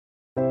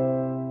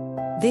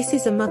This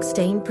is a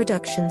Mugstain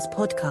Productions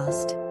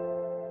podcast.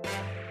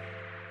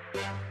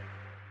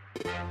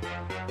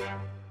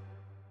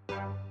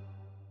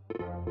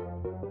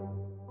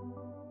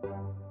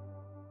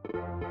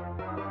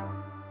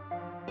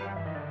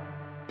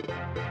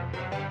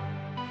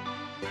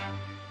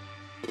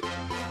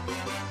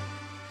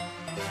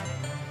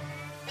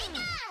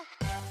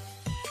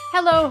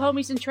 Hello,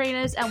 homies and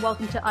trainers, and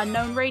welcome to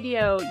Unknown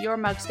Radio, your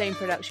Mugstain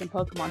production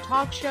Pokemon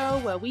talk show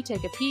where we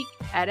take a peek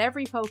at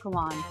every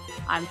Pokemon.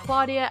 I'm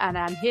Claudia, and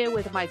I'm here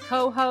with my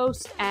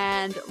co-host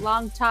and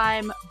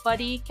longtime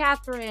buddy,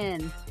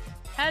 Catherine.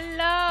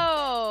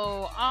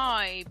 Hello!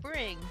 I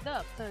bring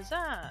the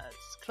pizzazz.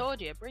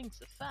 Claudia brings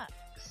the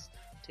facts.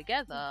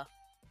 Together,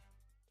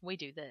 we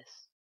do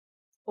this.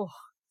 Oh,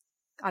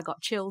 I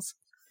got chills.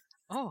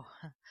 Oh,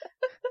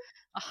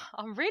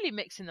 I'm really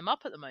mixing them up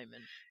at the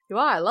moment. You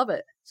are, I love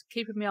it. It's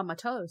keeping me on my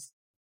toes.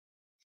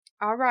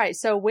 Alright,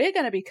 so we're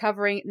going to be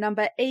covering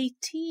number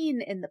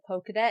 18 in the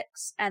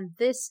Pokedex, and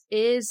this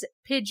is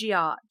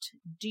Pidgeot.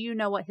 Do you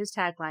know what his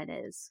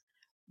tagline is?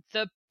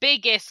 The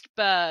biggest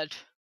bird.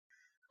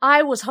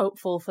 I was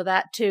hopeful for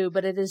that too,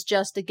 but it is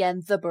just,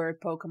 again, the bird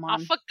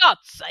Pokemon. Oh, for God's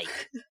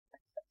sake.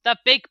 The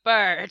big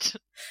bird.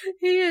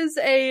 He is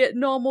a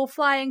normal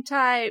flying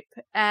type,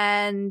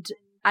 and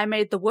I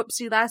made the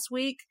whoopsie last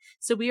week,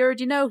 so we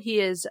already know he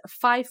is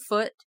 5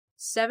 foot,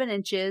 7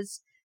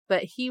 inches,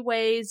 but he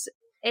weighs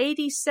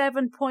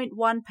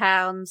 87.1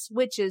 pounds,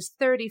 which is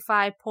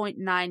 35.9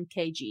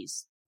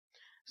 kgs.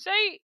 So,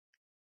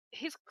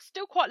 he's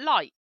still quite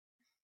light.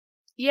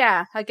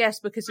 Yeah, I guess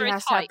because he Very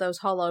has to tight. have those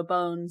hollow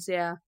bones,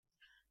 yeah.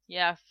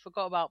 Yeah,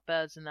 forgot about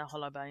birds and their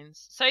hollow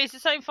bones. So he's the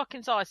same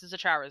fucking size as a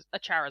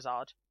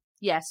Charizard.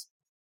 Yes.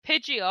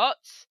 Pidgeot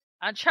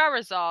and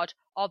Charizard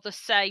are the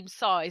same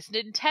size.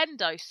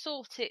 Nintendo,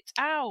 sort it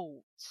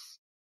out.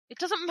 It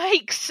doesn't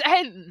make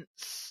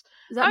sense.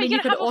 Does that mean you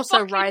could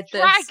also ride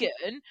this?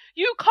 Dragon?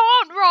 You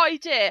can't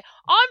ride it.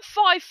 I'm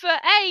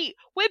 5'8".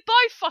 We're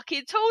both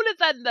fucking taller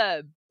than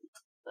them.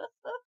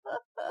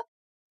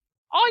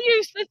 I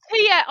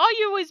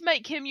always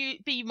make him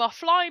be my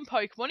flying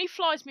Pokemon. He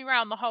flies me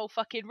around the whole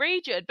fucking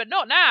region, but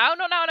not now.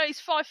 Not now. No, he's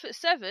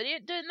 5'7". He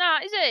ain't doing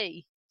that, is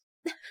he?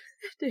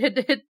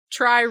 Did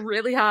try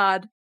really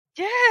hard.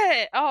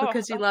 Yeah. Oh,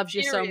 because he loves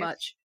you furious. so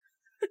much.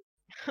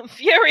 I'm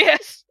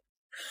furious.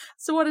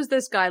 So what does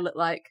this guy look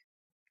like?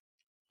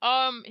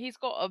 He's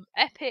got an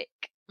epic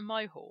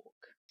mohawk.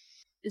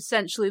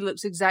 Essentially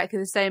looks exactly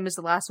the same as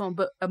the last one,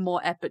 but a more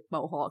epic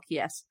mohawk,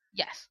 yes.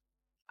 Yes.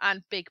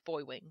 And big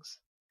boy wings.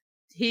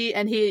 He's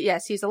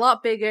a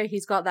lot bigger.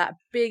 He's got that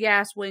big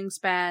ass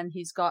wingspan.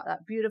 He's got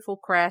that beautiful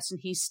crest, and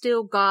he's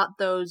still got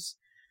those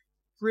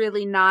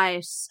really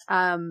nice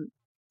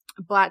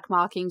black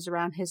markings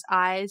around his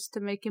eyes to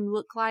make him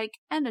look like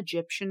an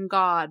Egyptian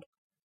god,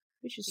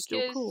 which is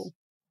still cool.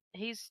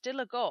 He's still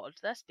a god,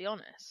 let's be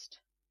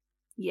honest.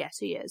 Yes,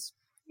 he is.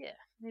 Yeah,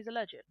 he's a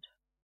legend.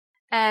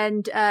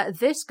 And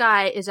this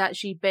guy is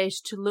actually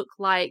based to look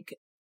like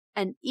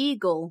an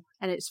eagle,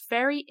 and it's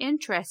very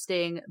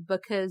interesting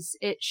because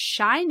its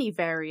shiny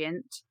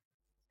variant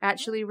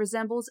actually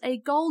resembles a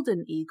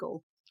golden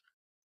eagle.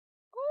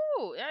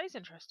 Oh, yeah, he's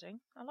interesting.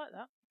 I like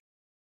that.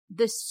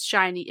 This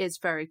shiny is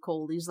very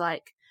cool. He's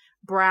like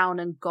brown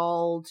and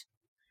gold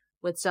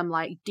with some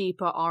like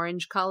deeper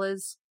orange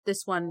colors.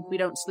 This one, we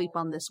don't sleep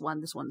on this one.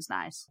 This one's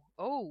nice.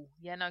 Oh,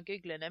 yeah, no,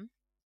 Googling him.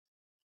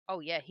 Oh,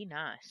 yeah, he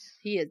nice.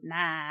 He is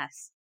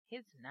nice.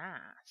 He's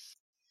nice.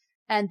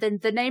 And then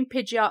the name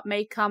Pidgeot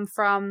may come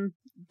from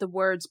the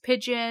words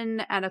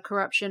pigeon and a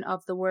corruption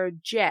of the word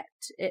jet.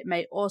 It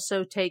may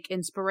also take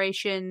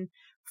inspiration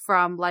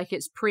from like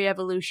its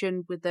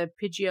pre-evolution with the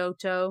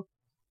Pidgeotto,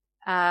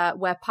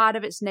 where part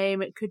of its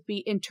name it could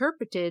be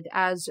interpreted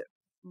as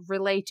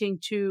relating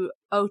to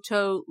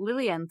Otto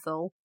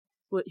Lilienthal,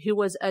 who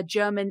was a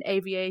German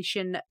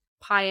aviation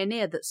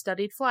pioneer that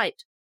studied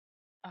flight.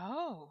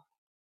 Oh.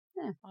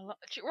 Yeah.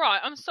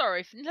 Right, I'm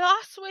sorry.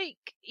 Last week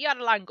you had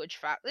a language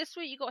fact. This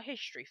week you got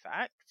history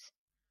facts.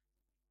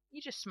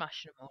 You're just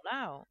smashing them all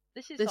out.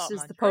 This is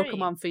the dream.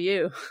 Pokemon for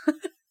you.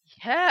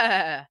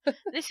 Yeah.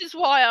 This is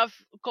why I've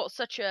got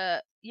such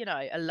a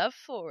love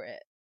for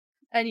it.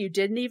 And you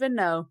didn't even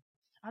know.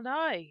 I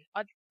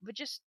know.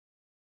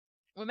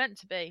 We're meant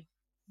to be.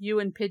 You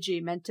and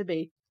Pidgey meant to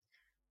be.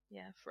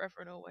 Yeah,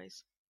 forever and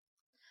always.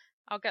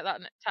 I'll get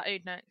that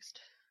tattooed next.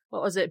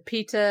 What was it?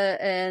 Peter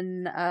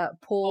and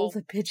Paul,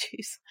 the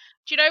Pidgeys.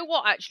 Do you know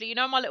what, actually? You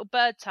know my little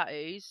bird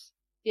tattoos?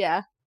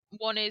 Yeah.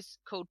 One is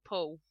called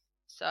Paul.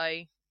 So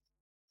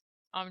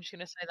I'm just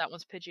going to say that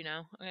one's Pidgey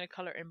now. I'm going to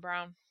colour it in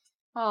brown.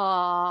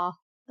 Aww,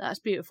 that's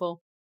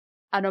beautiful.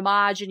 An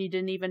homage and you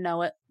didn't even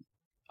know it.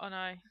 I know.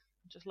 I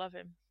just love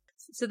him.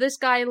 So this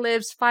guy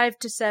lives 5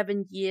 to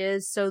 7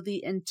 years, so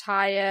the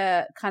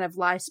entire kind of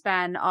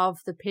lifespan of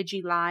the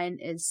Pidgey line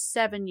is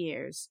 7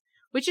 years,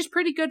 which is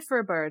pretty good for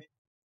a bird.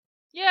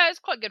 Yeah, it's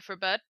quite good for a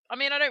bird. I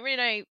mean, I don't really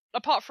know,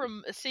 apart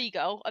from a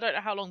seagull, I don't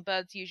know how long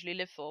birds usually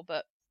live for,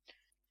 but...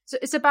 So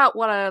it's about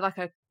what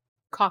a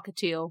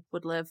cockatiel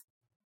would live.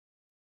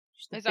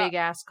 Just a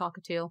big-ass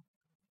cockatiel.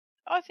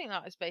 I think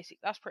that is basic.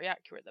 That's pretty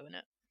accurate, though, isn't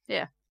it?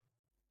 Yeah.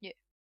 Yeah.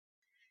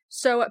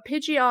 So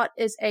Pidgeot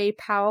is a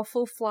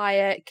powerful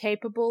flyer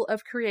capable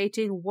of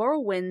creating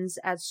whirlwinds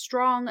as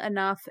strong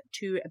enough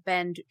to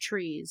bend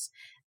trees.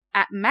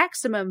 At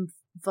maximum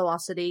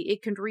velocity,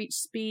 it can reach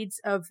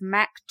speeds of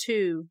Mach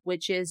 2,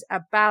 which is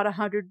about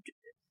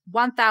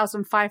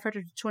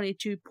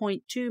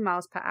 1,522.2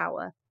 miles per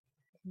hour.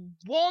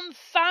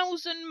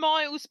 1,000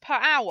 miles per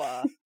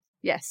hour?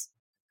 Yes.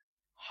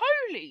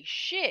 Holy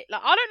shit.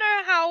 Like, I don't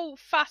know how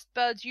fast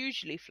birds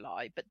usually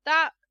fly, but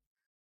that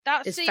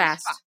It's seems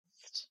fast.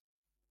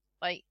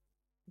 Like,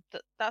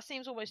 that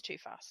seems almost too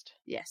fast.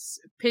 Yes.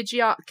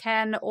 Pidgeot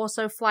can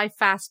also fly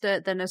faster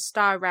than a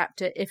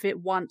Staraptor if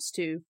it wants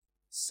to.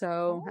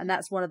 So, and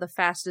that's one of the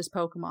fastest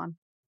Pokemon.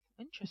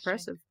 Interesting.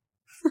 Impressive.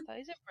 That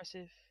is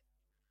impressive.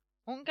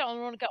 I won't get on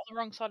the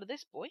wrong side of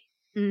this boy.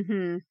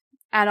 Mm-hmm.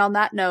 And on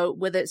that note,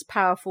 with its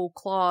powerful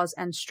claws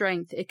and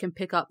strength, it can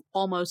pick up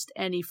almost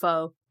any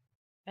foe.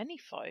 Any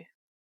foe?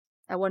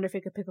 I wonder if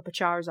it could pick up a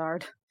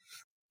Charizard.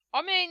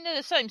 I mean, they're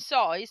the same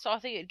size, so I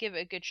think it'd give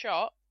it a good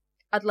shot.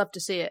 I'd love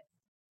to see it.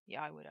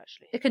 Yeah, I would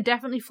actually. It can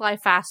definitely fly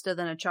faster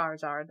than a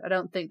Charizard. I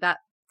don't think that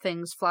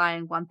thing's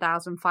flying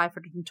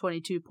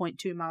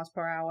 1,522.2 miles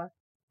per hour.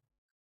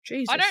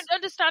 Jesus. I don't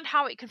understand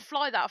how it can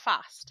fly that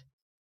fast.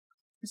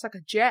 It's like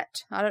a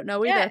jet. I don't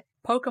know either. Yeah.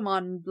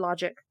 Pokemon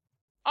logic.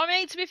 I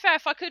mean, to be fair,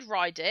 if I could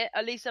ride it,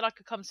 at least then I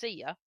could come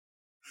see you.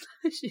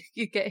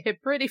 You get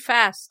hit pretty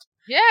fast.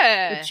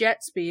 Yeah. With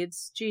jet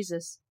speeds.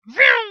 Jesus.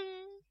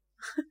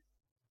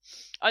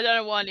 I don't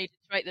know why I needed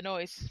to make the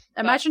noise.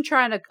 Imagine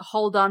trying to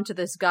hold on to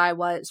this guy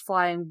while it's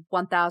flying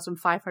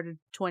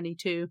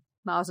 1,522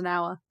 miles an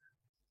hour.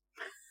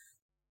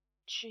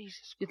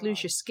 Jesus You'd Christ.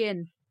 lose your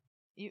skin.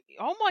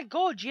 Oh my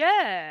god,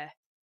 yeah.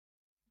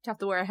 You'd have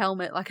to wear a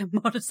helmet like a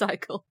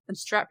motorcycle and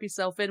strap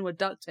yourself in with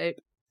duct tape.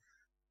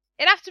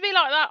 It'd have to be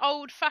like that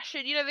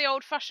old-fashioned, the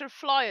old-fashioned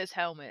flyers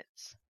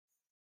helmets.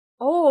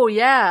 Oh,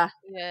 yeah.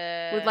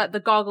 Yeah. With like the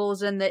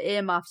goggles and the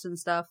earmuffs and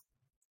stuff.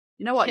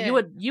 You know what? Yeah. You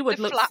would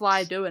The look flaps.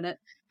 fly doing it.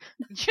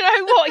 Do you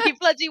know what? You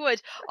bloody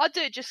would. I'd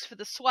do it just for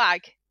the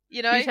swag,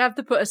 You'd have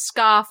to put a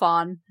scarf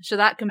on so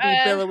that can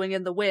be billowing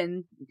in the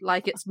wind,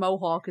 like its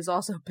mohawk is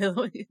also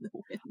billowing in the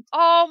wind.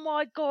 Oh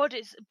my god,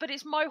 its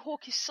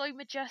mohawk is so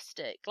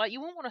majestic. Like, you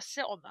wouldn't want to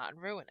sit on that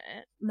and ruin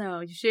it. No,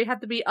 you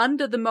have to be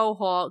under the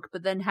mohawk,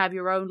 but then have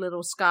your own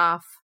little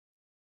scarf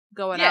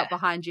going out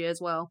behind you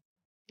as well.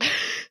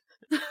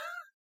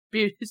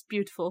 It's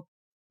beautiful.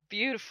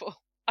 Beautiful.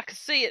 I can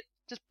see it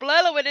just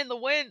billowing in the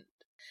wind.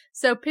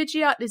 So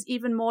Pidgeot is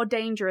even more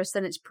dangerous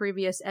than its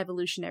previous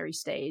evolutionary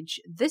stage.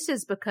 This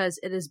is because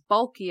it is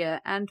bulkier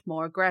and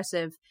more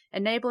aggressive,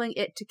 enabling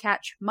it to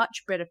catch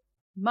much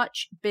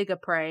bigger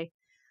prey.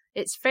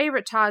 Its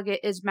favorite target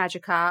is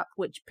Magikarp,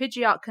 which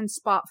Pidgeot can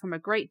spot from a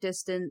great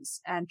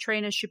distance, and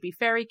trainers should be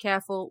very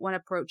careful when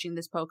approaching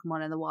this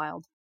Pokemon in the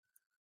wild.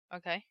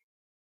 Okay.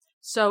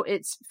 So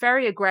it's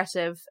very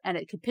aggressive, and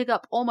it can pick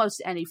up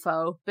almost any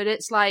foe, but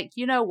it's like,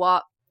 you know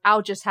what?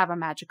 I'll just have a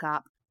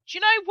Magikarp. Do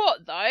you know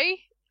what, though?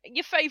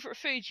 Your favourite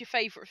food's your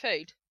favourite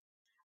food.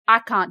 I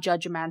can't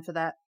judge a man for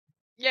that.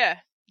 Yeah.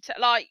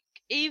 Like,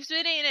 he's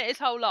been eating it his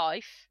whole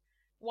life.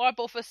 Why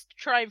bother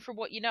train from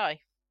what you know?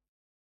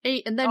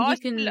 Eat, and then he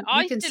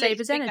can save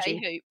his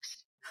energy.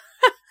 Hoops.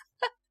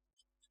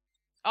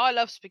 I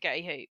love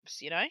spaghetti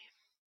hoops,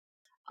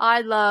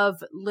 I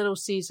love Little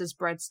Caesar's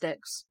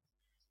breadsticks.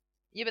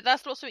 Yeah, but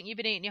that's not something you've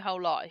been eating your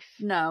whole life.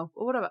 No.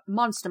 What about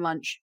Monster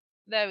Munch?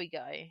 There we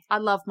go. I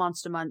love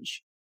Monster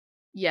Munch.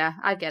 Yeah,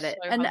 I get it.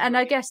 So And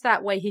hungry. I guess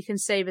that way he can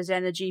save his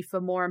energy for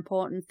more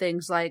important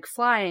things like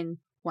flying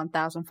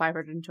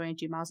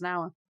 1,522 miles an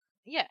hour.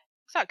 Yeah,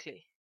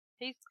 exactly.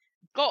 That's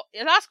got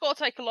to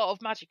take a lot of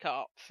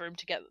Magikarp for him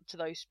to get to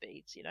those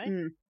speeds,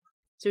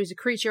 So he's a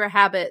creature of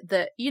habit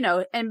that,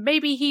 and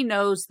maybe he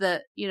knows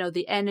that,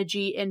 the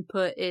energy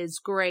input is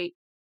great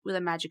with a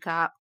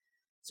Magikarp.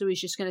 So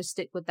he's just going to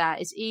stick with that.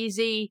 It's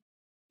easy.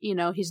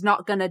 He's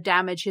not going to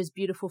damage his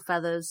beautiful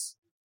feathers.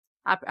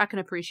 I can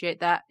appreciate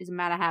that. He's a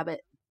man of habit.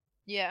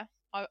 Yeah.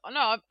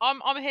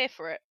 I'm here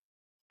for it.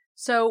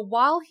 So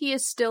while he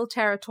is still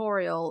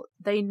territorial,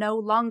 they no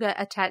longer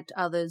attack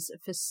others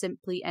for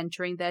simply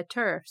entering their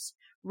turfs.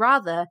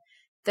 Rather,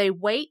 they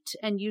wait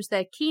and use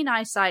their keen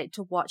eyesight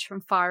to watch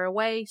from far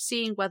away,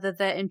 seeing whether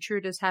their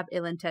intruders have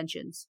ill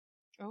intentions.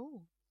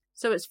 Oh.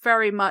 So it's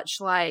very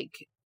much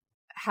like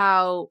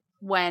how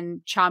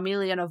when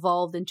Charmeleon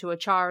evolved into a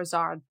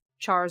Charizard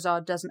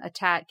doesn't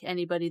attack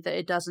anybody that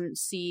it doesn't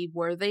see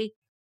worthy.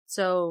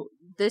 So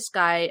this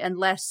guy,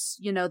 unless,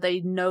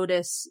 they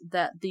notice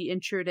that the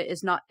intruder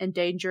is not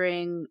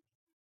endangering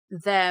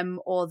them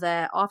or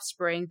their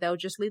offspring, they'll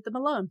just leave them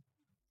alone.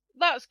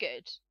 That's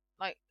good.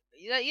 Like,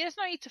 there's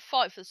no need to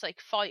fight for the sake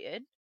of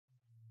fighting.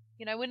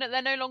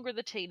 They're no longer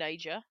the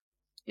teenager.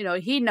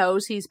 He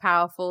knows he's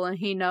powerful, and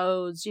he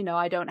knows,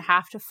 I don't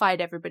have to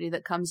fight everybody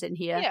that comes in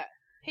here. Yeah,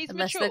 he's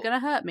unless mature. they're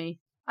going to hurt me.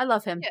 I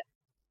love him.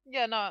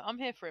 Yeah, no, I'm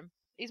here for him.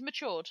 He's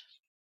matured.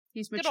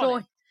 He's Good on mature.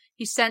 him.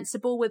 He's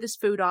sensible with his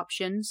food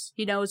options.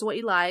 He knows what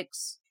he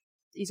likes.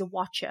 He's a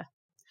watcher.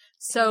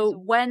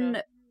 So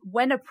Ultra.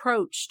 when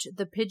approached,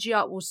 the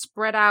Pidgeot will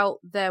spread out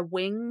their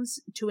wings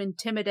to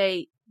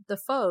intimidate the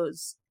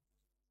foes.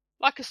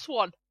 Like a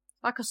swan.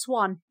 Like a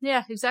swan.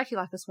 Yeah, exactly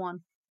like a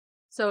swan.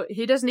 So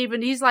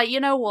he's like, you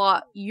know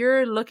what?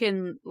 You're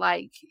looking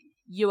like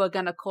you are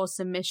gonna cause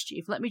some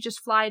mischief. Let me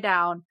just fly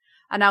down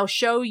and I'll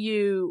show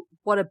you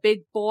what a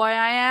big boy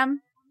I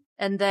am.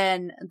 And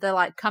then they're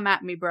like, come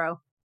at me, bro.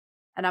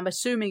 And I'm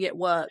assuming it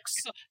works.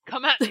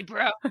 Come at me,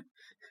 bro.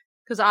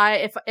 Because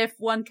if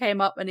one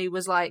came up and he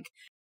was like,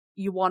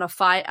 you want to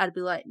fight? I'd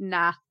be like,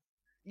 nah.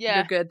 Yeah.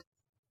 You're good.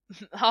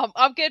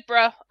 I'm good,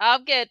 bro.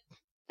 I'm good.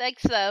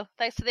 Thanks, though.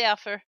 Thanks for the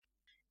offer.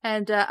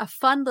 And a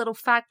fun little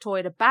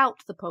factoid about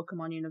the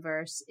Pokemon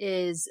universe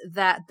is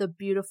that the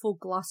beautiful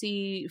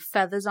glossy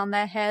feathers on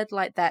their head,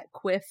 like that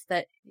quiff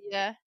that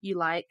you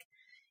like,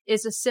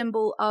 is a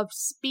symbol of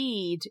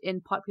speed in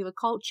popular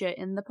culture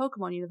in the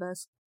Pokemon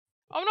universe.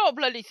 I'm not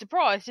bloody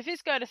surprised. If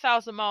it's going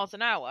 1,000 miles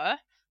an hour,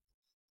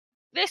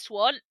 this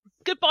one,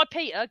 goodbye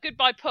Peter,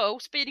 goodbye Paul,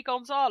 Speedy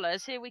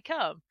Gonzales, here we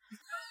come.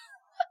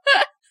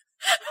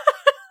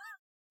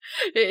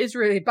 It is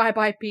really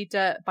bye-bye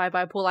Peter,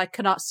 bye-bye Paul, I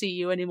cannot see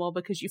you anymore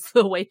because you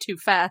flew away too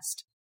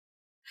fast.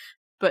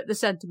 But the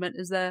sentiment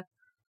is there.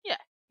 Yeah,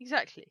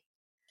 exactly.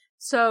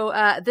 So,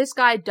 this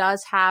guy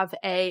does have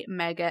a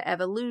Mega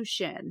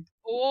Evolution.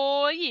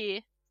 Oh,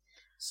 yeah.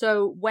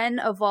 So, when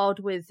evolved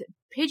with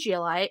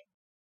Pidgeot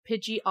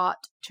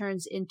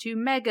turns into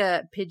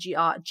Mega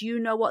Pidgeot. Do you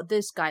know what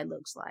this guy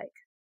looks like?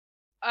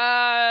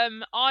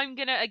 I'm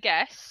gonna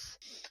guess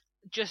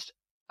just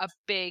a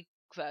big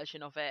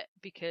version of it,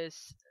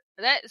 because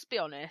let's be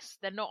honest,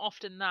 they're not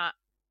often that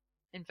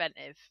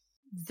inventive.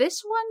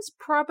 This one's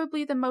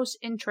probably the most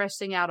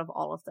interesting out of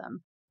all of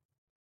them.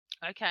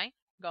 Okay,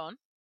 go on.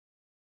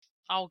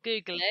 I'll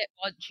Google it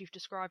once you've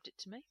described it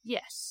to me.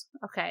 Yes.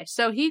 Okay,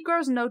 so he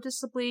grows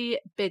noticeably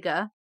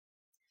bigger.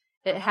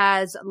 It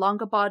has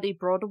longer body,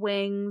 broader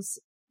wings.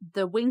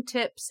 The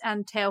wingtips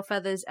and tail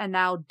feathers are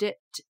now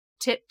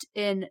tipped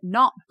in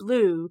not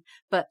blue,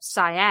 but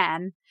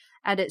cyan.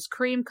 And its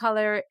cream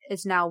color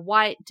is now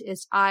white.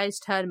 Its eyes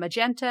turn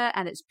magenta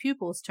and its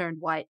pupils turn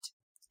white.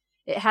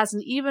 It has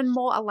an even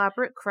more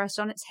elaborate crest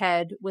on its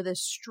head with a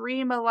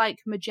streamer-like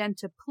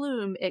magenta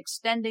plume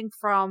extending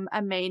from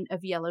a mane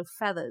of yellow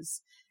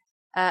feathers.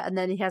 And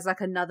then he has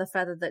like another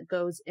feather that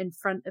goes in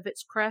front of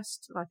its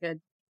crest, like a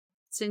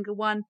single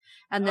one.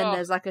 And then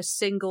there's like a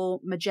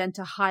single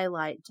magenta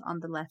highlight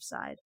on the left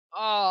side.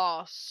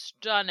 Oh,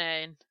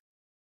 stunning.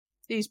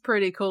 He's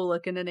pretty cool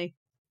looking, isn't he?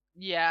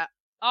 Yeah.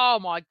 Oh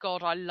my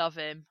god, I love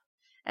him.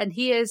 And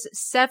he is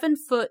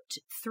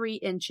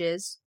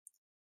 7'3".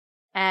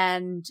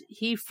 And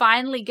he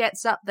finally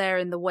gets up there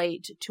in the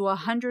weight to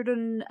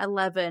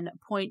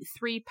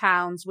 111.3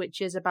 pounds,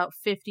 which is about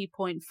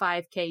 50.5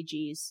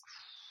 kgs.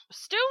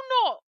 Still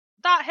not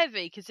that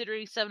heavy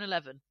considering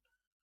 7'11".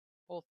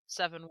 Or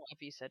 7,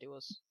 whatever you said it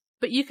was.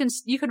 But you can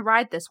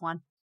ride this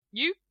one.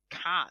 You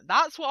can.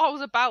 That's what I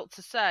was about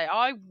to say.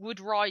 I would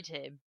ride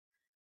him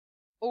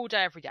all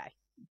day, every day.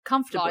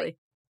 Comfortably. Like,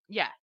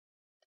 yeah.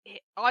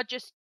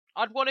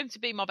 I'd want him to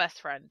be my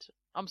best friend.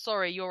 I'm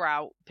sorry, you're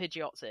out,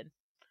 Pidgeot's in.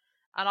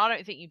 And I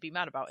don't think you'd be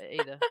mad about it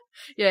either.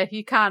 Yeah,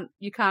 you can't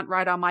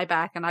ride on my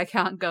back, and I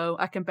can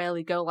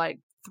barely go like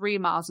 3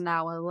 miles an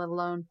hour, let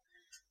alone,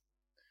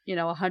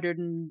 100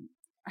 and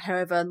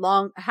however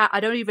long. I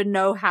don't even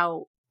know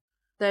how.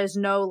 There's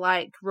no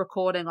like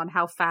recording on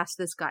how fast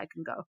this guy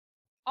can go.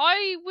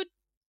 I would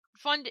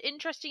find it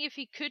interesting if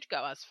he could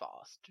go as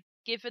fast,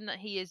 given that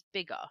he is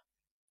bigger.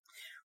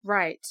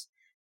 Right.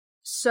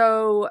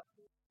 So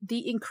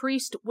the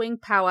increased wing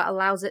power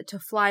allows it to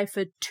fly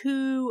for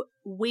 2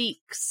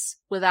 weeks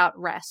without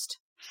rest.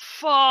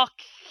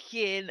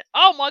 Fucking...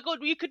 Oh my god,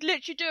 you could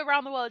literally do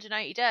around the world in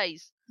 80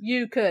 days.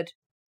 You could.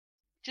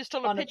 Just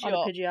on a Pidgeot. On a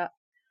Pidgeot.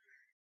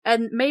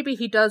 And maybe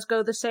he does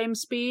go the same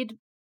speed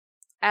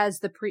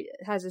as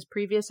has his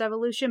previous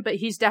evolution, but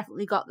he's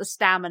definitely got the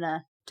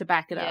stamina to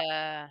back it up.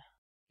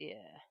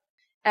 Yeah.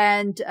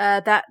 And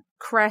that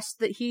crest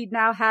that he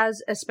now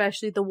has,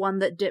 especially the one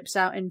that dips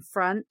out in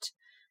front,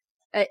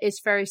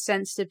 is very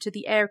sensitive to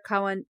the air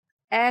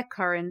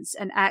currents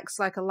and acts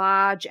like a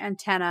large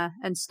antenna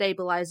and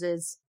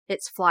stabilizes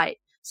its flight.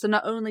 So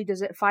not only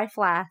does it fly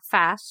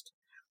fast,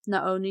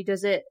 not only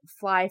does it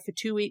fly for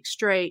 2 weeks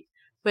straight,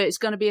 but it's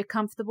going to be a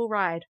comfortable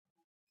ride.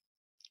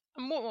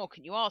 And what more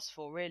can you ask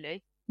for,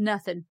 really?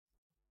 Nothing.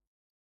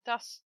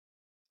 That's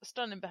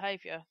stunning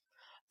behaviour.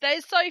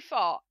 There's so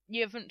far,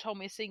 you haven't told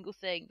me a single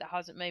thing that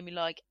hasn't made me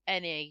like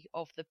any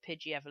of the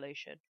Pidgey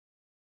evolution.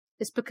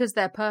 It's because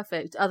they're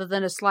perfect, other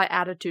than a slight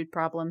attitude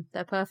problem.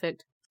 They're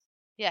perfect.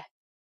 Yeah.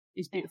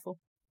 He's beautiful.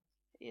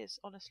 He is,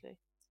 honestly.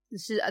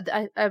 This is,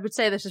 I would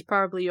say this is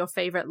probably your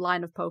favourite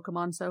line of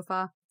Pokemon so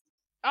far.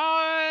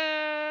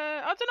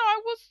 I don't know, I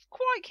was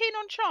quite keen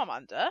on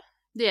Charmander.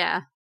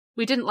 Yeah.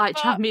 We didn't like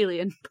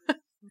Charmeleon.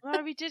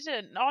 No, we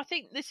didn't. I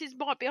think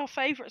might be our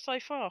favourite so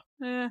far.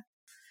 Yeah.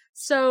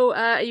 So,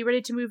 are you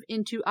ready to move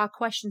into our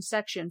question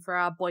section for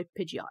our boy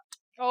Pidgeot?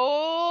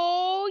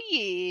 Oh,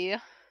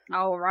 yeah.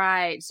 All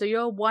right. So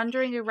you're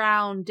wandering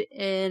around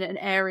in an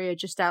area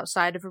just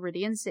outside of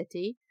Iridian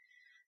City,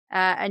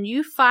 and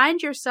you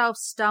find yourself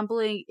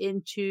stumbling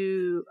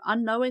into,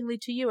 unknowingly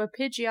to you, a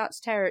Pidgeot's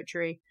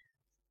territory.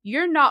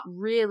 You're not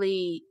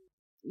really,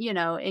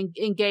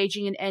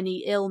 engaging in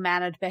any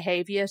ill-mannered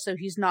behavior, so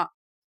he's not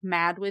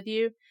mad with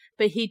you.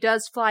 But he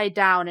does fly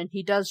down, and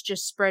he does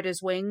just spread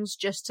his wings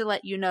just to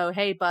let you know,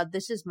 hey, bud,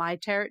 this is my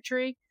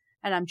territory,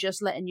 and I'm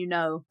just letting you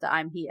know that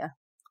I'm here.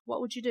 What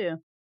would you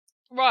do?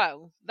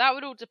 Well, that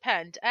would all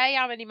depend. A,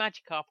 how many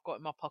Magikarp I've got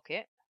in my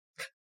pocket.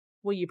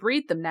 Well, you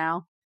breed them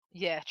now.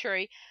 Yeah,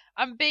 true.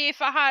 And B, if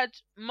I had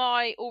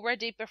my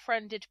already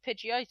befriended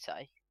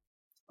Pidgeotto.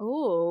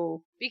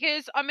 Oh.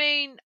 Because, I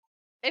mean,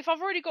 if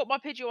I've already got my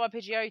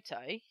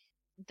Pidgeotto,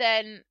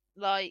 then,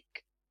 like,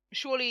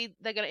 surely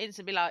they're going to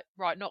instantly be like,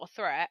 right, not a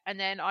threat, and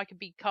then I can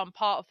become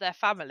part of their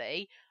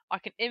family, I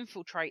can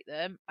infiltrate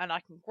them, and I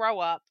can grow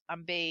up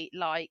and be,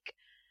 like,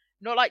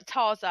 not like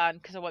Tarzan,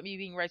 because I won't be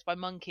being raised by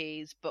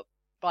monkeys, but,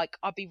 like,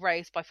 I'd be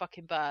raised by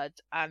fucking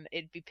birds, and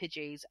it'd be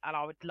Pidgeys, and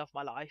I would love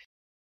my life.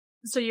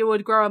 So you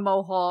would grow a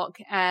mohawk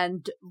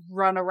and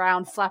run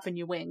around flapping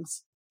your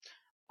wings?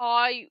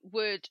 I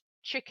would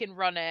chicken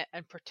run it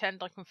and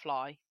pretend I can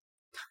fly.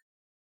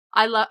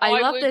 I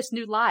love this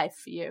new life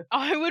for you.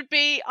 I'd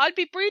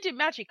be breeding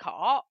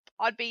Magikarp.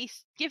 I'd be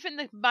giving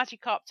the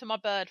Magikarp to my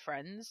bird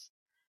friends.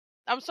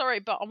 I'm sorry,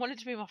 but I wanted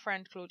to be my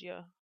friend,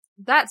 Claudia.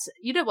 That's,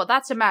 you know what,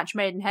 that's a match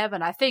made in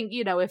heaven. I think,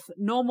 if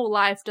normal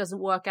life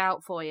doesn't work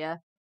out for you,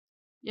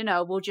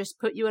 we'll just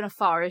put you in a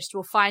forest,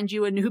 we'll find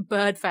you a new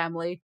bird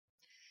family,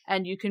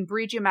 and you can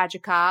breed your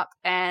Magikarp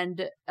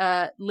and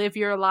live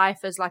your life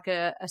as like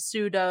a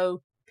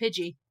pseudo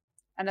Pidgey,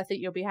 and I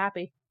think you'll be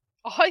happy.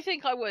 I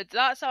think I would.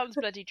 That sounds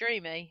bloody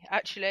dreamy,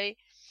 actually.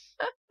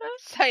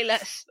 Say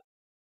less.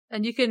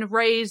 And you can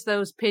raise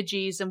those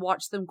Pidgeys and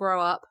watch them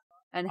grow up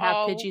and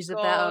have Pidgeys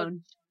of their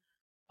own.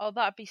 Oh,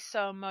 that'd be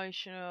so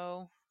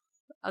emotional.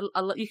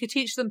 You could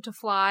teach them to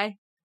fly.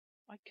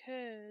 I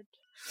could.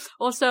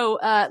 Also,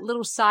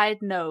 little side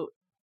note,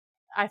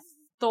 I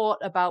thought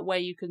about where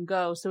you can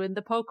go. So in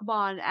the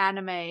Pokemon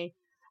anime,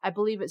 I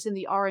believe it's in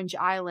the Orange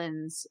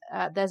Islands,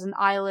 there's an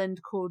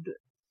island called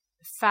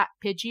Fat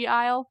Pidgey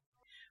Isle,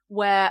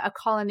 where a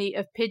colony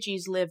of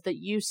Pidgeys lived that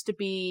used to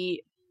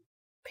be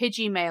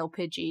Pidgey male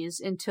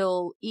Pidgeys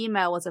until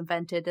email was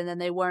invented, and then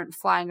they weren't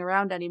flying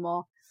around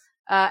anymore.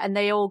 And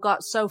they all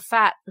got so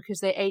fat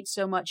because they ate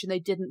so much and they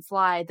didn't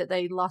fly that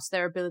they lost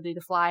their ability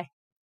to fly.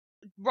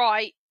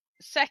 Right.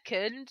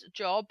 Second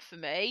job for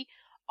me,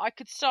 I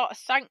could start a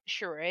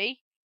sanctuary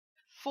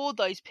for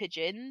those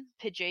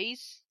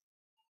Pidgeys,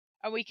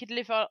 and we could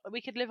live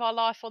our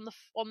life on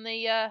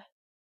the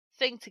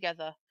thing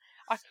together.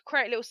 I could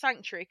create a little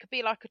sanctuary. It could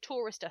be like a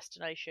tourist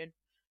destination.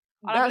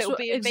 That's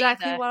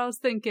exactly what I was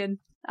thinking.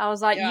 I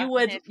was like, yeah,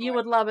 you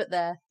would love it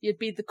there. You'd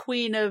be the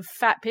queen of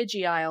Fat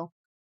Pidgey Isle.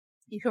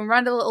 You can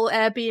run a little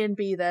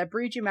Airbnb there,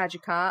 breed your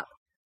Magikarp,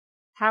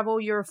 have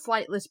all your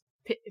flightless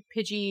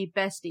Pidgey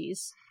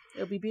besties.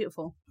 It'll be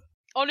beautiful.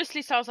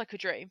 Honestly, sounds like a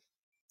dream.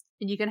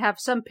 And you can have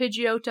some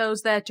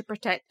Pidgeotos there to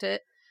protect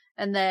it,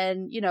 and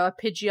then, a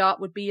Pidgeot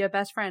would be your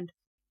best friend.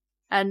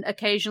 And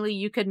occasionally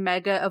you could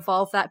mega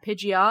evolve that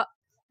Pidgeot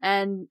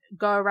and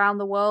go around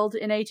the world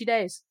in 80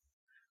 days.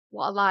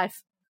 What a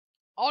life.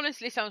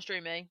 Honestly, sounds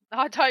dreamy.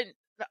 I'm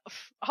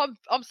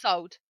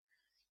sold.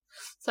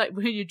 It's like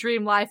when your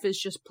dream life is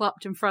just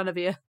plopped in front of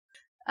you.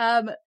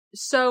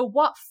 So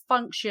what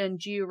function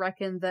do you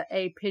reckon that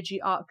a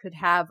Pidgeot could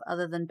have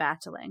other than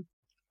battling?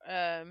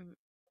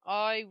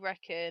 I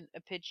reckon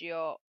a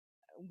Pidgeot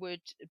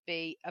would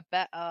be a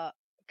better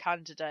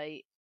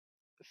candidate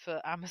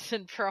for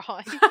Amazon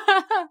Prime.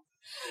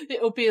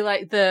 It'll be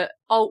like the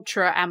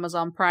Ultra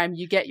Amazon Prime.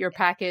 You get your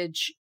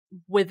package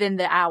within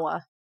the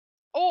hour.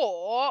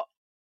 Or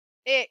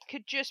it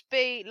could just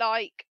be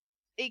like,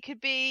 it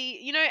could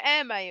be,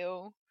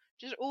 airmail.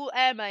 Just all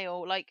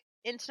airmail, like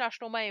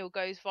international mail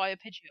goes via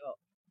Pidgeot.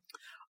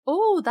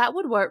 Oh, that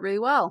would work really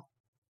well.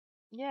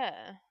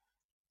 Yeah.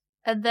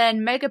 And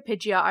then Mega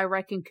Pidgeot, I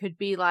reckon, could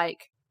be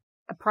like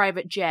a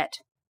private jet.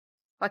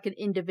 Like an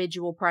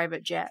individual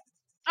private jet.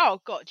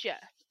 Oh, God, yeah.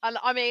 And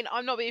I mean,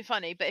 I'm not being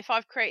funny, but if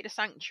I've created a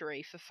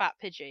sanctuary for fat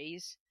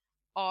Pidgeys,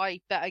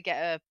 I better get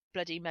a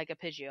bloody Mega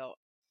Pidgeot.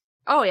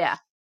 Oh, yeah.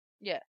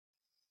 Yeah.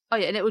 Oh,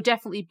 yeah, and it would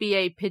definitely be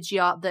a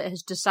Pidgeot that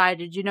has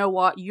decided, you know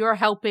what, you're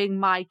helping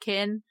my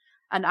kin,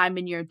 and I'm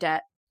in your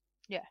debt.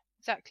 Yeah,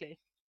 exactly.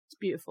 It's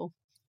beautiful.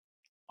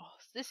 Oh,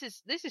 this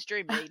is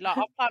dreamy. Like,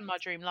 I'll plan my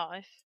dream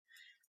life.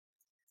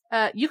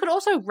 You could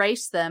also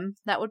race them.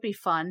 That would be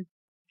fun.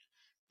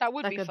 That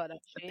would be fun,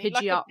 actually. A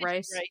Pidgeot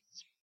race.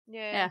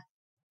 Yeah. Yeah.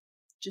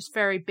 Just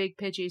very big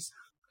Pidgeys.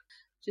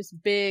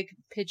 Just big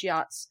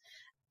Pidgeots.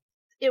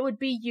 It would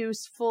be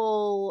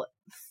useful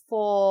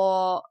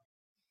for,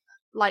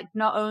 like,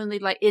 not only,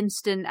 like,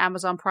 instant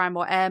Amazon Prime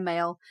or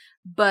airmail,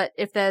 but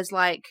if there's,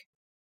 like,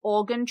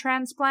 organ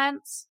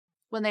transplants,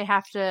 when they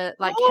have to,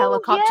 like,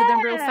 helicopter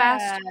them real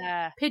fast.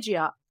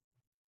 Pidgeot.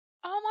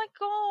 Oh my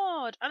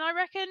god. And I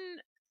reckon,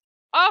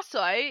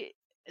 also,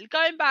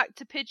 going back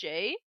to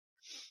Pidgey,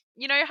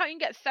 you know how you can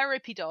get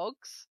therapy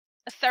dogs?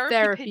 A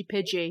Therapy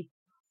Pidgey.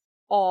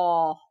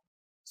 Oh,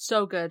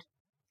 so good.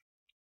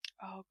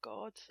 Oh,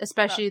 God.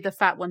 Especially the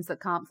fat ones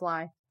that can't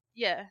fly.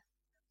 Yeah.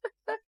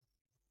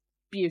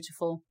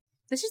 Beautiful.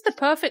 This is the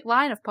perfect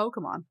line of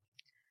Pokemon.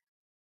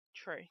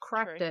 True.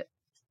 Cracked it.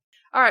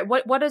 Alright,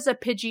 what does a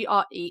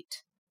Pidgeot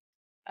eat?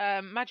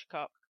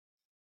 Magikarp.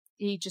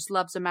 He just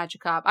loves a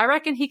Magikarp. I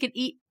reckon he can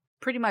eat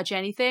pretty much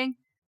anything.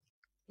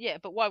 Yeah,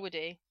 but why would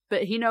he?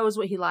 But he knows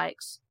what he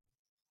likes.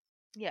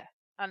 Yeah.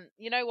 And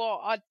you know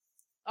what?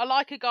 I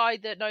like a guy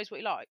that knows what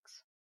he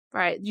likes.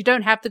 Right. You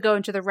don't have to go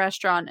into the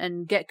restaurant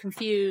and get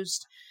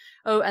confused.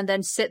 Oh, and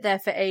then sit there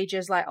for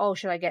ages like, oh,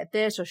 should I get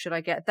this or should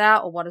I get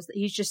that? Or what is that?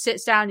 He just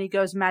sits down and he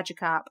goes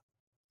Magikarp.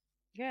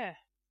 Yeah.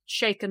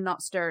 Shaken,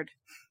 not stirred.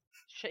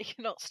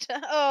 Shaken, not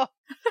stirred. Oh.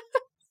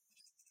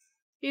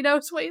 He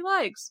knows what he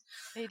likes.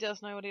 He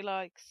does know what he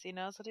likes. He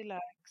knows what he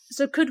likes.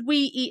 So could we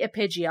eat a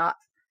Pidgeot?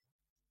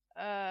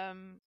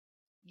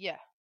 Yeah.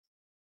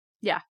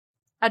 Yeah.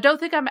 I don't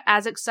think I'm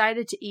as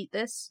excited to eat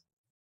this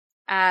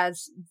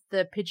as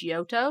the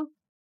Pidgeotto.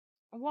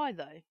 Why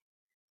though?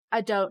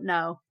 I don't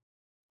know.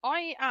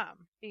 I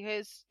am,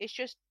 because it's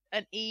just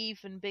an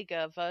even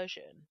bigger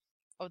version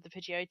of the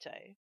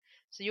Pidgeotto.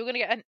 So you're going to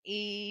get an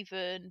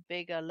even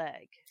bigger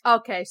leg.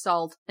 Okay,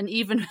 sold. An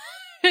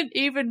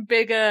even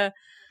bigger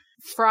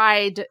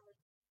fried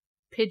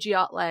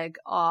Pidgeot leg.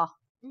 Oh.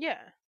 Yeah.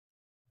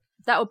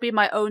 That would be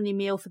my only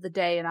meal for the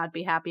day and I'd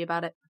be happy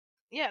about it.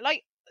 Yeah,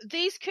 like,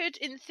 these could,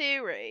 in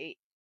theory,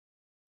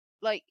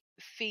 like,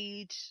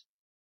 feed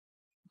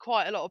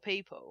quite a lot of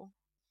people.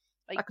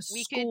 Like a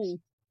school.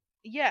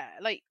 Yeah,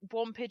 like,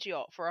 one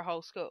Pidgeot for a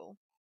whole school.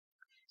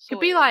 Could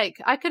be like,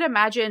 I could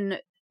imagine,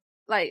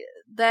 like,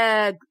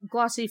 their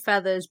glossy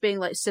feathers being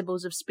like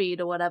symbols of speed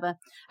or whatever.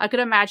 I could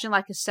imagine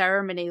like a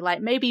ceremony,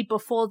 like maybe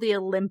before the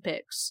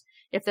Olympics.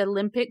 If the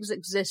Olympics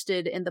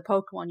existed in the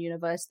Pokemon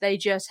universe, they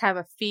just have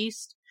a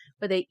feast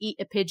where they eat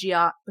a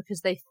Pidgeot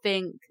because they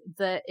think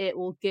that it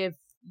will give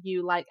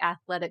you like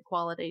athletic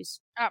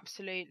qualities.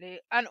 Absolutely.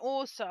 And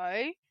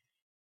also,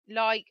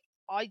 like,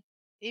 I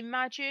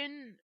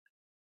imagine,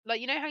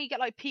 like, you know how you get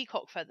like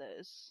peacock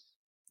feathers?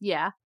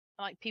 Yeah.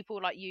 Like, people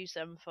like use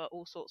them for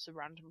all sorts of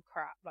random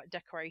crap, like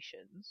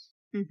decorations.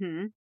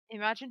 Mm-hmm.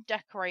 Imagine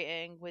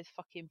decorating with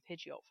fucking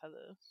Pidgeot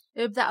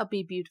feathers. That would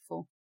be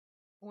beautiful.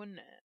 Wouldn't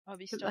it? I'd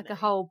be stunning. Like a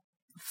whole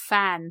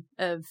fan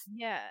of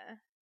Yeah.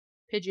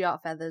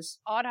 Pidgeot feathers.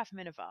 I'd have them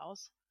in a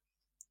vase.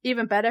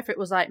 Even better if it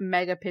was like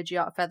mega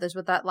Pidgeot feathers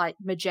with that like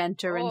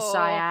magenta and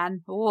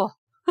cyan. Oh,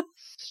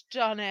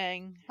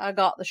 stunning. I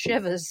got the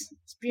shivers.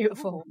 It's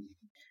beautiful.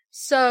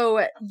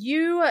 So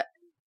you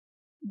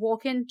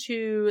walk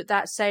into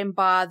that same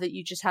bar that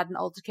you just had an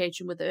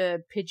altercation with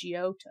a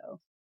Pidgeotto.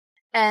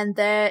 And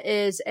there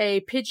is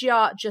a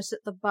Pidgeot just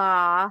at the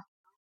bar,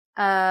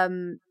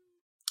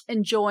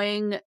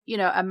 enjoying, you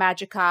know, a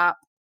Magikarp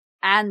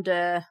and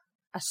a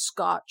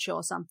scotch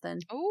or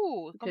something.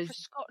 Oh, gone for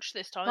scotch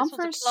this time. Gone This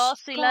one's for a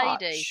classy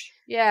lady.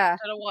 Yeah.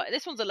 I don't know why.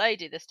 This one's a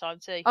lady this time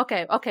too.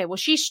 Okay. Well,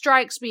 she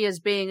strikes me as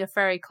being a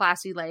very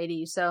classy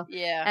lady. So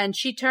yeah. And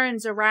she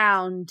turns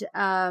around,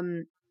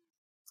 and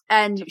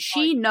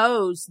she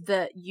knows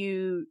that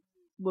you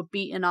were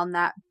beaten on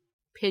that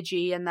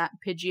Pidgey and that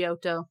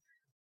Pidgeotto.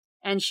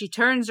 And she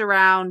turns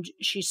around,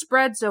 she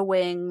spreads her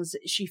wings,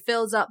 she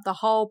fills up the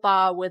whole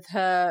bar with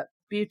her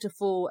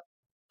beautiful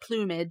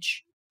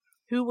plumage.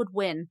 Who would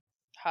win?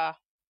 Her.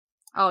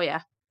 Oh,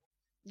 yeah.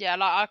 Yeah,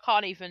 like, I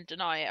can't even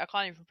deny it. I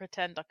can't even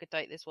pretend I could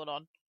take this one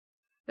on.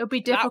 It'll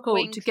be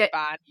difficult to get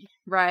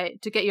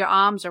to get your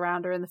arms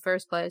around her in the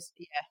first place.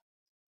 Yeah.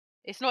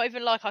 It's not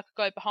even like I could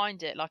go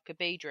behind it like a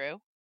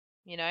Beedrill,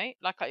 you know?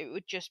 Like, it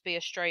would just be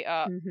a straight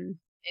up,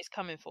 it's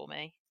coming for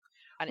me.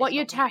 And what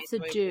you'd have to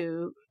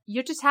do,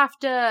 you just have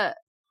to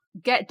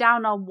get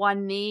down on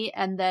one knee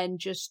and then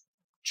just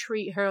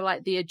treat her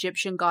like the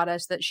Egyptian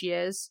goddess that she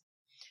is.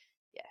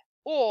 Yeah.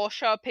 Or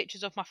show her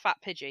pictures of my fat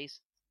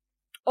Pidgeys.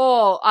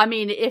 Or, I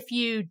mean, if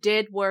you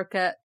did work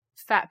at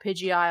Fat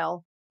Pidgey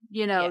Isle,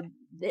 you know,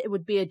 it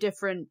would be a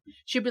different...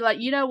 She'd be like,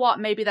 you know what,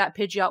 maybe that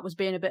Pidgeot was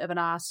being a bit of an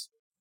ass.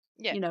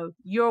 Yeah. You know,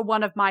 you're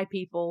one of my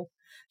people.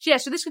 So, yeah,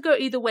 so this could go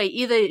either way.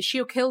 Either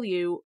she'll kill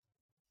you...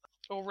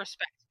 Or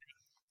respect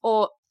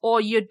me. Or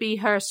you'd be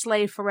her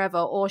slave forever,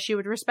 or she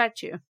would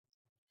respect you.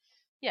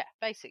 Yeah,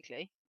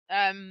 basically.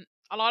 And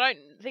I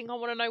don't think I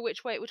want to know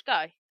which way it would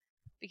go.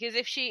 Because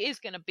if she is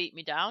going to beat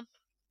me down,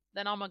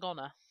 then I'm a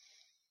goner.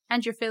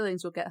 And your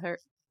feelings will get hurt.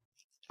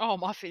 Oh,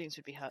 my feelings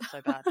would be hurt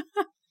so bad.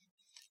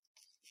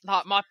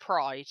 Like, my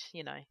pride,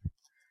 you know.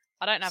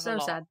 I don't have a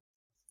lot. So sad.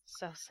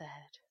 So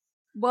sad.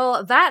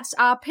 Well, that's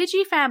our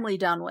Pidgey family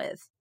done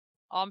with.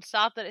 I'm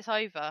sad that it's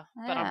over,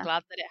 but I'm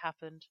glad that it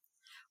happened.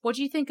 What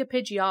do you think of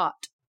Pidgeot?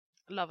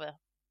 Love her.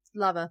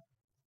 Love her.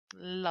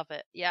 Love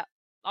it, yeah.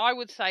 I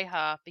would say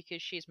her,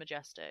 because she's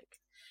majestic.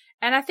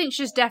 And I think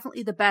she's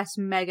definitely the best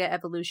Mega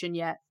Evolution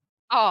yet.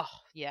 Oh,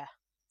 yeah.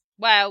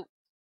 Well,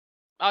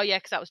 oh yeah,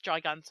 because that was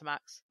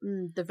Gigantamax.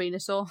 The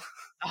Venusaur.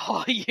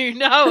 Oh, you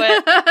know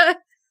it.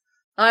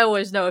 I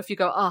always know if you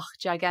go, oh,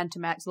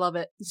 Gigantamax, love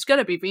it. It's going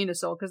to be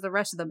Venusaur because the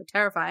rest of them are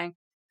terrifying.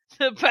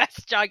 The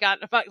best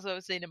Gigantamax I've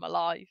ever seen in my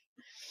life.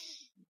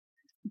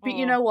 But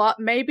you know what?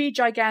 Maybe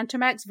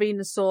Gigantamax,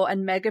 Venusaur,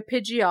 and Mega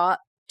Pidgeot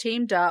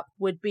teamed up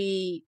would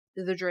be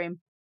the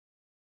dream.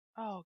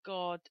 Oh,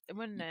 God.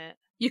 Wouldn't it?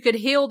 You could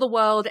heal the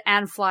world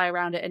and fly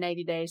around it in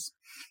 80 days.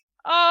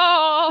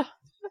 Oh!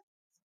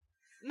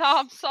 No,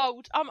 I'm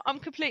sold. I'm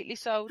completely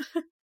sold.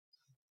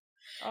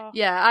 Oh.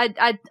 Yeah,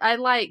 I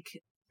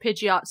like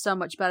Pidgeot so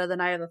much better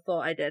than I ever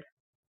thought I did.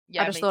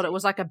 Yeah, I just thought it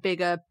was like a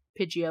bigger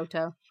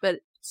Pidgeotto, but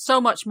so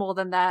much more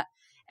than that.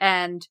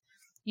 And,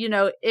 you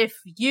know, if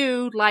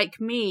you, like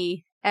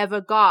me,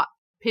 ever got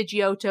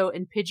Pidgeotto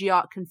and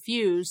Pidgeot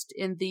confused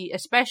in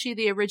especially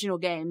the original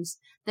games,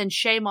 then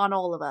shame on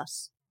all of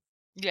us.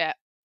 Yeah.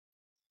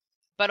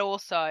 But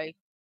also,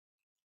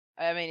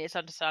 I mean, it's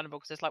understandable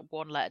because it's like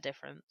one letter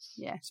difference.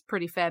 Yeah, it's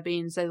pretty fair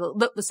beans. They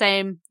look the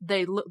same.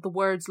 The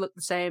words look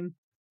the same.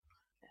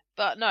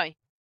 But no,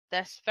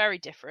 they're very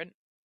different.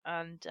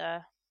 And,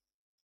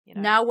 you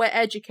know. Now we're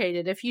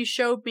educated. If you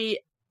showed me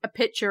a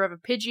picture of a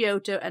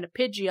Pidgeotto and a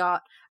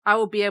Pidgeot, I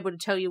will be able to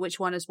tell you which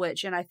one is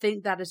which. And I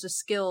think that is a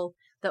skill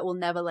that will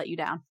never let you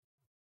down.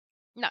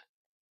 No.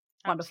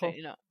 Wonderful.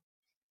 Absolutely not.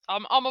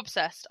 I'm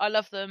obsessed. I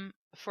love them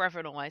forever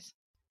and always.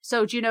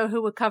 So, do you know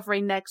who we're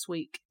covering next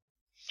week?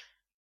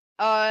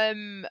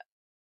 Is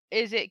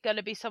it going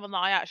to be someone that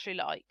I actually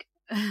like?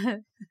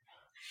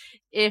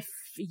 If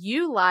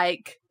you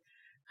like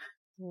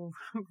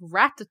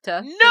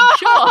Rattata, no,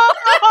 sure.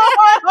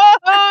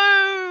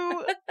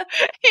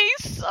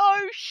 He's so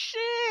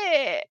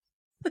shit.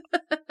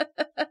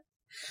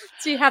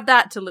 So you have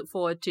that to look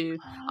forward to.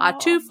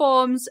 Two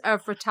forms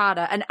of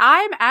Rattata, and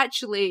I'm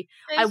actually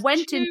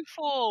There's two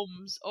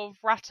forms of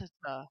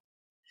Rattata.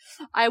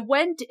 I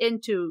went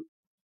into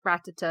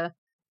Rattata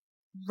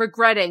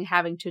regretting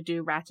having to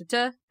do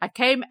Rattata. I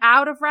came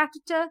out of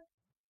Rattata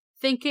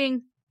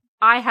thinking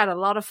I had a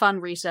lot of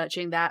fun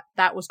researching that.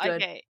 That was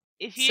good. Okay,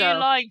 if you're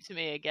lying to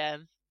me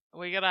again,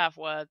 we're gonna have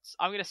words.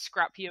 I'm gonna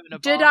scrap you in a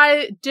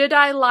bar. Did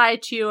I lie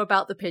to you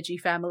about the Pidgey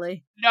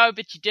family? No,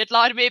 but you did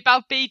lie to me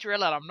about Beedrill,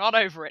 and I'm not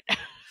over it.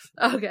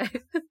 Okay.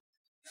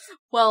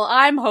 Well,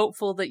 I'm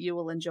hopeful that you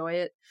will enjoy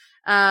it.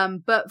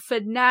 But for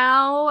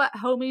now,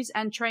 homies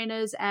and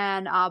trainers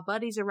and our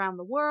buddies around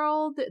the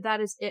world,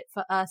 that is it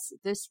for us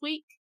this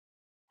week.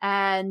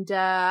 And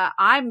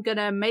I'm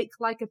gonna make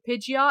like a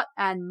Pidgeot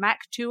and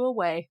Mac 2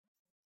 away.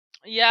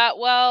 Yeah,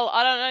 well,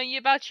 I don't know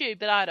about you,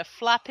 but I had a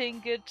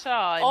flapping good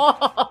time.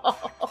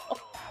 Oh.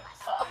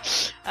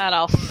 And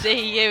I'll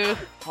see you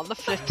on the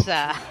flip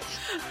side.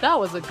 That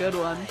was a good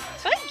one.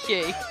 Thank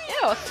you.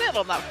 Yeah, I was sitting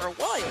on that for a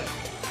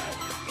while.